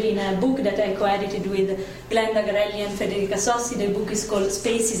included in a book that I co-edited with Glenda Garelli and Federica Sossi. The book is called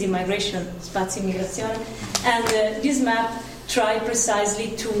Spaces in Migration, Spazi in Migrazione. And this map tried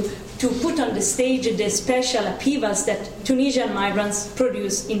precisely to put on the stage the special upheavals that Tunisian migrants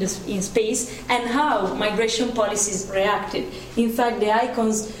produce in space and how migration policies reacted. In fact, the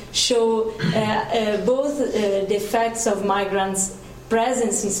icons show both the effects of migrants'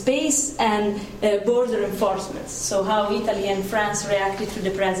 presence in space and border enforcements, so how Italy and France reacted to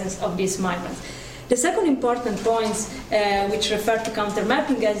the presence of these migrants. The second important point, which refer to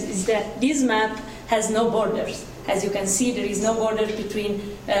countermapping, is that this map has no borders. As you can see, there is no border between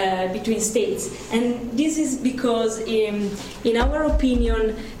states, and this is because, in our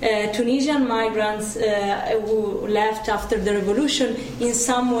opinion, Tunisian migrants who left after the revolution, in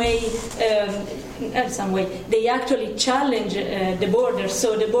some way, they actually challenge the borders.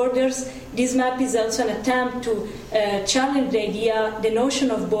 So the borders, this map is also an attempt to challenge the notion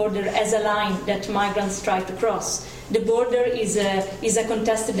of border as a line that migrants try to cross. The border is a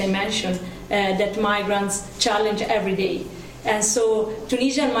contested dimension that migrants challenge every day. And so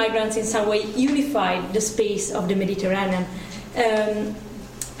Tunisian migrants in some way unified the space of the Mediterranean.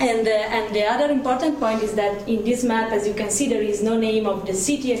 And the other important point is that in this map, as you can see, there is no name of the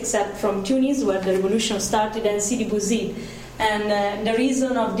city except from Tunis, where the revolution started, and Sidi Bouzid. And the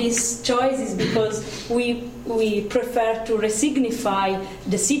reason of this choice is because we prefer to resignify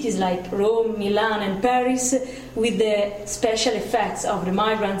the cities like Rome, Milan, and Paris with the special effects of the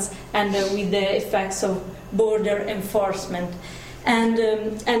migrants and with the effects of border enforcement.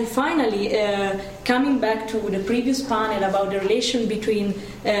 And finally, coming back to the previous panel about the relation between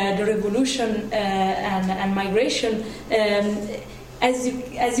the revolution and migration, as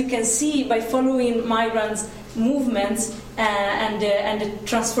you can see, by following migrants' movements and the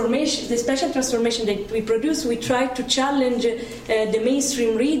transformation, the special transformation that we produce, we try to challenge the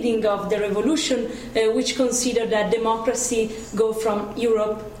mainstream reading of the revolution, which consider that democracy go from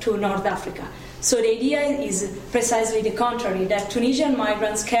Europe to North Africa. So the idea is precisely the contrary, that Tunisian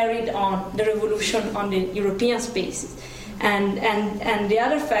migrants carried on the revolution on the European spaces. And the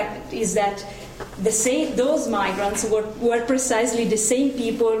other fact is that those migrants were precisely the same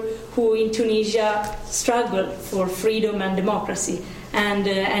people who in Tunisia struggled for freedom and democracy, and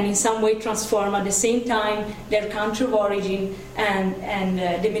in some way transform at the same time their country of origin and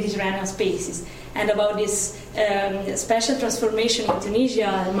the Mediterranean spaces. And about this special transformation in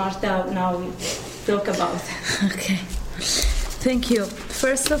Tunisia, Marta now will talk about. Okay. Thank you.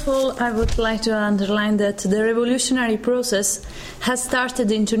 First of all, I would like to underline that the revolutionary process has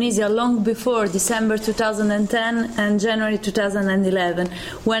started in Tunisia long before December 2010 and January 2011,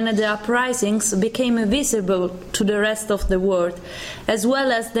 when the uprisings became visible to the rest of the world, as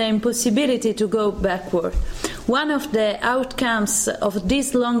well as the impossibility to go backward. One of the outcomes of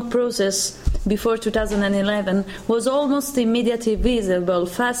this long process before 2011 was almost immediately visible,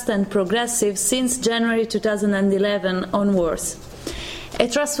 fast and progressive since January 2011 onwards. A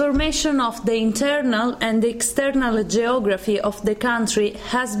transformation of the internal and the external geography of the country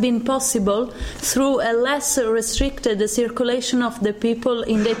has been possible through a less restricted circulation of the people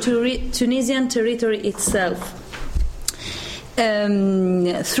in the Tunisian territory itself.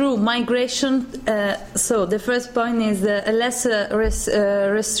 Through migration, so the first point is a less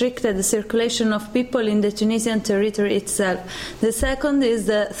restricted circulation of people in the Tunisian territory itself. The second is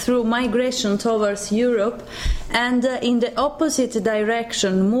through migration towards Europe, and in the opposite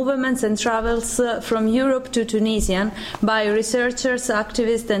direction, movements and travels from Europe to Tunisia by researchers,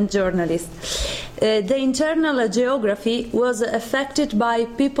 activists and journalists. The internal geography was affected by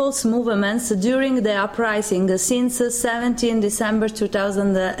people's movements during the uprising since 17 December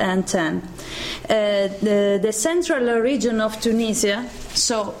 2010. The central region of Tunisia,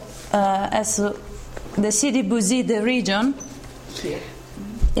 so as the Sidi Bouzid region,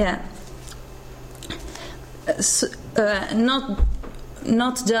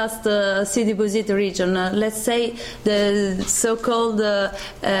 not just Sidi Bouzid region, let's say the so-called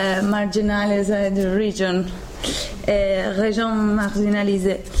marginalized region, région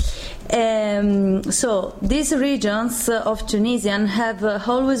marginalisée. So these regions of Tunisia have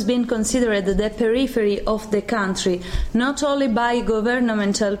always been considered the periphery of the country, not only by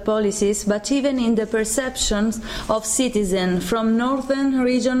governmental policies, but even in the perceptions of citizens from northern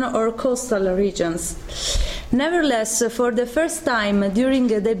region or coastal regions. Nevertheless, for the first time during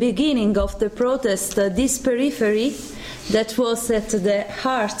the beginning of the protest, this periphery that was at the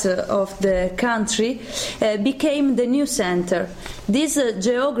heart of the country became the new center. This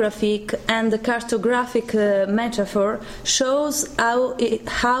geographic and cartographic metaphor shows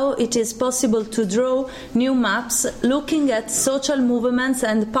how it is possible to draw new maps looking at social movements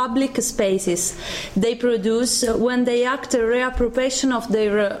and public spaces they produce when they act a reappropriation of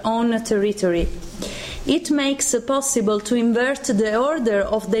their own territory. It makes possible to invert the order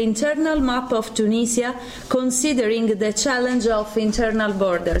of the internal map of Tunisia, considering the challenge of internal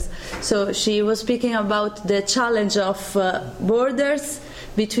borders. So she was speaking about the challenge of borders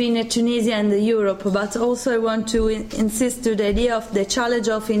between Tunisia and Europe, but also I want to insist to the idea of the challenge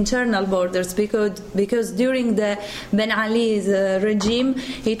of internal borders, because during the Ben Ali's regime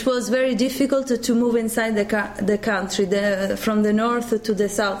it was very difficult to move inside the country, from the north to the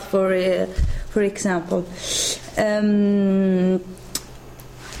south, for example.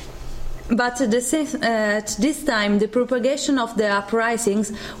 But at this time, the propagation of the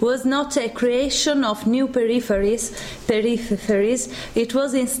uprisings was not a creation of new peripheries. It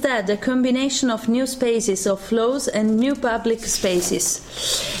was instead a combination of new spaces of flows and new public spaces.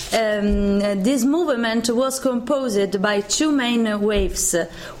 This movement was composed by two main waves.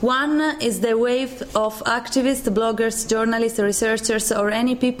 One is the wave of activists, bloggers, journalists, researchers, or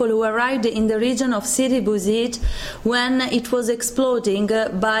any people who arrived in the region of Sidi Bouzid when it was exploding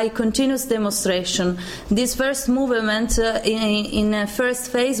by continuous demonstration. This first movement in a first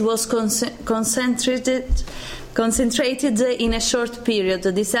phase was concentrated in a short period,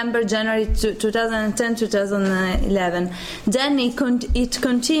 December-January 2010-2011. Then it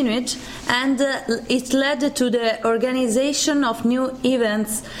continued, and it led to the organization of new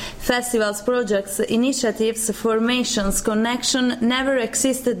events, festivals, projects, initiatives, formations, connection never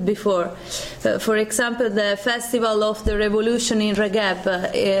existed before. For example, the Festival of the Revolution in Regeb,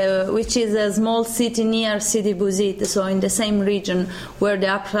 which is a small city near Sidi Bouzid, so in the same region where the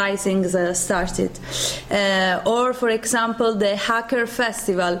uprisings started. Or, for example, the Hacker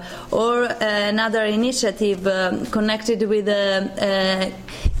Festival, or another initiative connected with the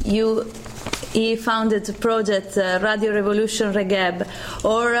he-founded project Radio Revolution Regeb,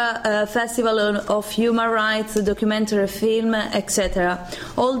 or a festival of human rights, documentary film, etc.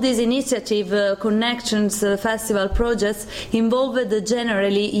 All these initiative, connections, festival projects involved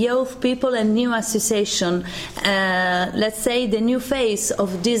generally youth people and new association, let's say the new face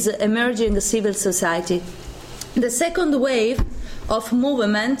of this emerging civil society. The second wave of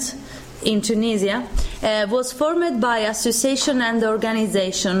movement in Tunisia was formed by association and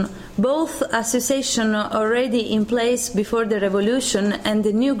organization, both associations already in place before the revolution and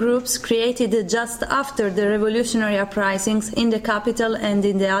the new groups created just after the revolutionary uprisings in the capital and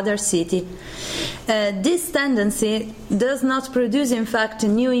in the other city. This tendency does not produce, in fact,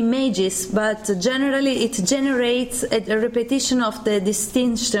 new images, but generally it generates a repetition of the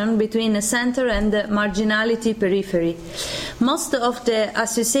distinction between the center and the marginality periphery. Most of the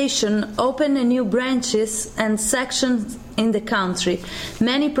association open new branches and sections in the country.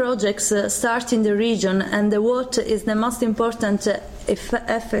 Many projects start in the region, and what is the most important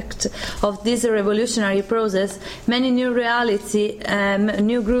effect of this revolutionary process, many new reality,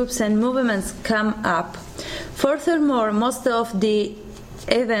 new groups and movements come up. Furthermore, most of the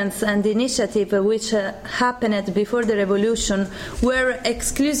events and initiatives which happened before the revolution were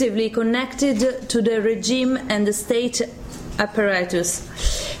exclusively connected to the regime and the state apparatus.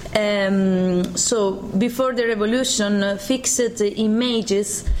 So before the revolution, fixed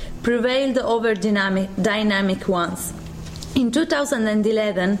images prevailed over dynamic ones. In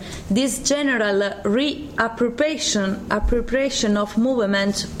 2011, this general reappropriation of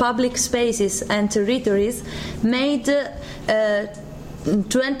movement, public spaces and territories made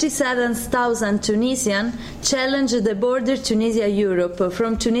 27,000 Tunisians challenge the border Tunisia-Europe,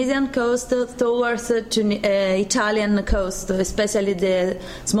 from Tunisian coast towards Italian coast, especially the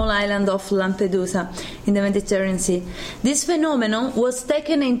small island of Lampedusa in the Mediterranean Sea. This phenomenon was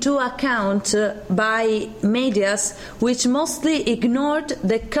taken into account by medias, which mostly ignored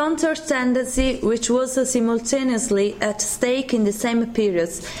the counter-tendency which was simultaneously at stake in the same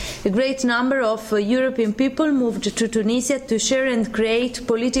periods. A great number of European people moved to Tunisia to share and create create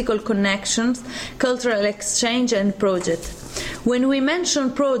political connections, cultural exchange and project. When we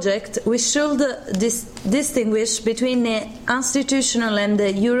mention project, we should distinguish between the institutional and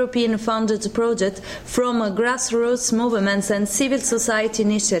the European-funded project from grassroots movements and civil society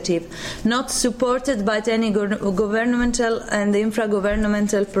initiative, not supported by any governmental and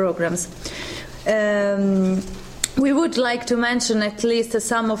infra-governmental programs. We would like to mention at least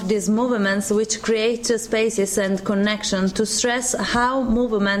some of these movements which create spaces and connections to stress how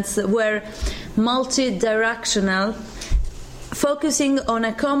movements were multi-directional, focusing on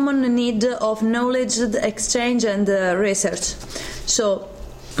a common need of knowledge exchange and research. So,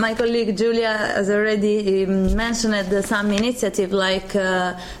 my colleague Julia has already mentioned some initiatives like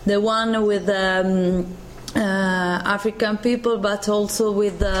the one with African people, but also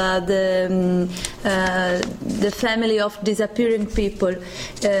with the family of disappearing people.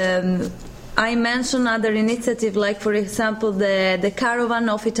 I mentioned other initiatives like, for example, the Caravan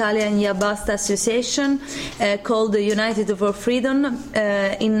of Italian Yabasta Association called the United for Freedom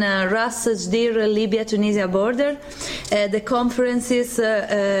in Ras Jdir, Libya-Tunisia border, the conferences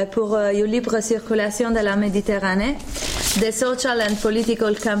pour une libre circulation de la Méditerranée, the social and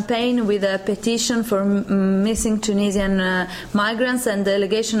political campaign with a petition for missing Tunisian migrants and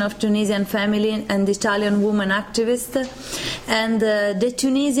delegation of Tunisian family and Italian women activists, and the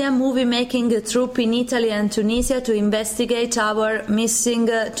Tunisian movie-making troop in Italy and Tunisia to investigate our missing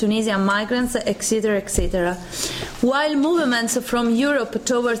Tunisian migrants, etc., etc. While movements from Europe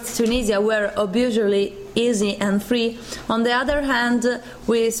towards Tunisia were obviously easy and free, on the other hand,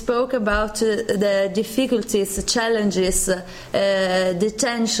 we spoke about the difficulties, challenges,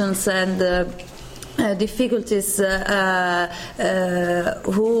 detentions and difficulties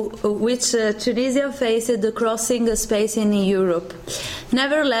which Tunisia faced crossing space in Europe.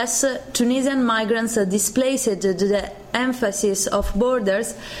 Nevertheless, Tunisian migrants displaced the emphasis of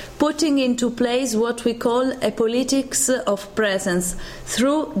borders, putting into place what we call a politics of presence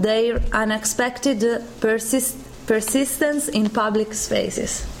through their unexpected persistence in public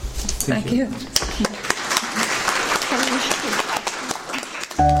spaces. Thank you.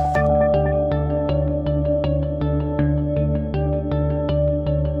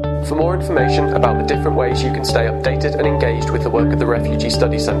 For more information about the different ways you can stay updated and engaged with the work of the Refugee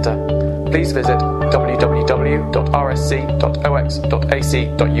Studies Centre, please visit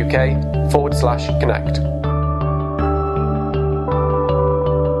www.rsc.ox.ac.uk/connect.